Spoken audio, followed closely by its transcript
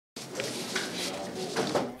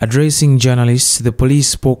Addressing journalists, the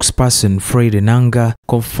police spokesperson Fred Enanga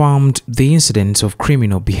confirmed the incidents of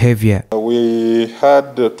criminal behavior. We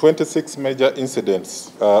had 26 major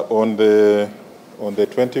incidents on the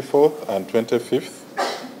 24th and 25th,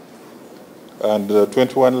 and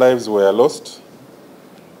 21 lives were lost.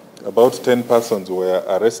 About 10 persons were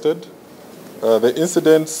arrested. The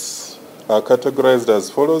incidents are categorized as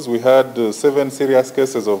follows. We had 7 serious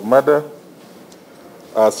cases of murder,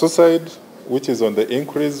 suicide, which is on the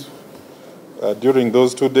increase. During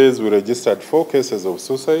those 2 days, we registered 4 cases of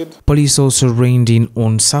suicide. Police also reined in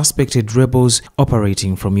on suspected rebels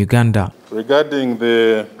operating from Uganda. Regarding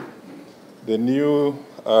the new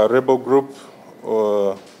rebel group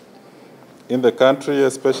in the country,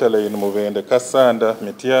 especially in Muvende, Kasa and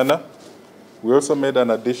Mityana, we also made an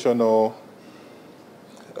additional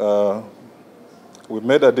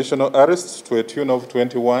arrests to a tune of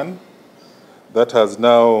 21. That has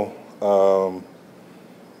now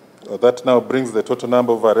brings the total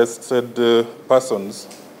number of arrested persons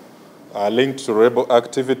linked to rebel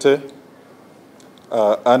activity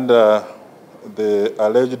under the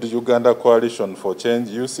alleged Uganda Coalition for Change,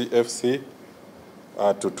 UCFC,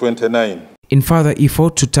 to 29. In further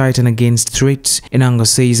effort to tighten against threats, Enanga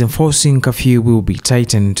says enforcing curfew will be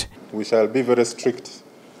tightened. We shall be very strict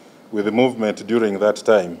with the movement during that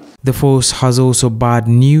time. The force has also barred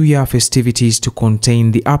New Year festivities to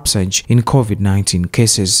contain the upsurge in COVID-19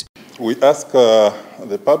 cases. We ask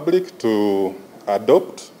the public to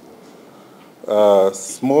adopt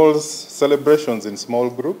small celebrations in small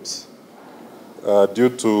groups due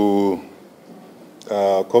to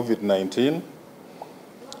COVID-19,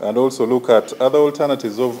 and also look at other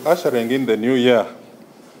alternatives of ushering in the new year,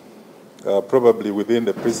 probably within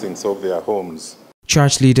the precincts of their homes.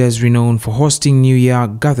 Church leaders renowned for hosting New Year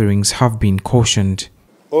gatherings have been cautioned.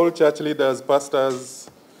 All church leaders, pastors,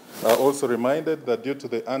 are also reminded that due to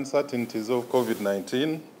the uncertainties of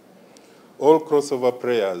COVID-19, all crossover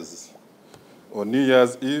prayers on New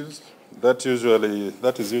Year's Eve, that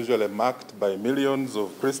is usually marked by millions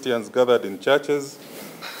of Christians gathered in churches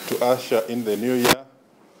to usher in the new year,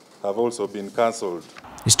 have also been cancelled.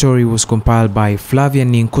 The story was compiled by Flavia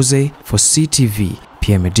Ninkuze for CTV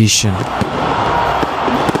PM Edition.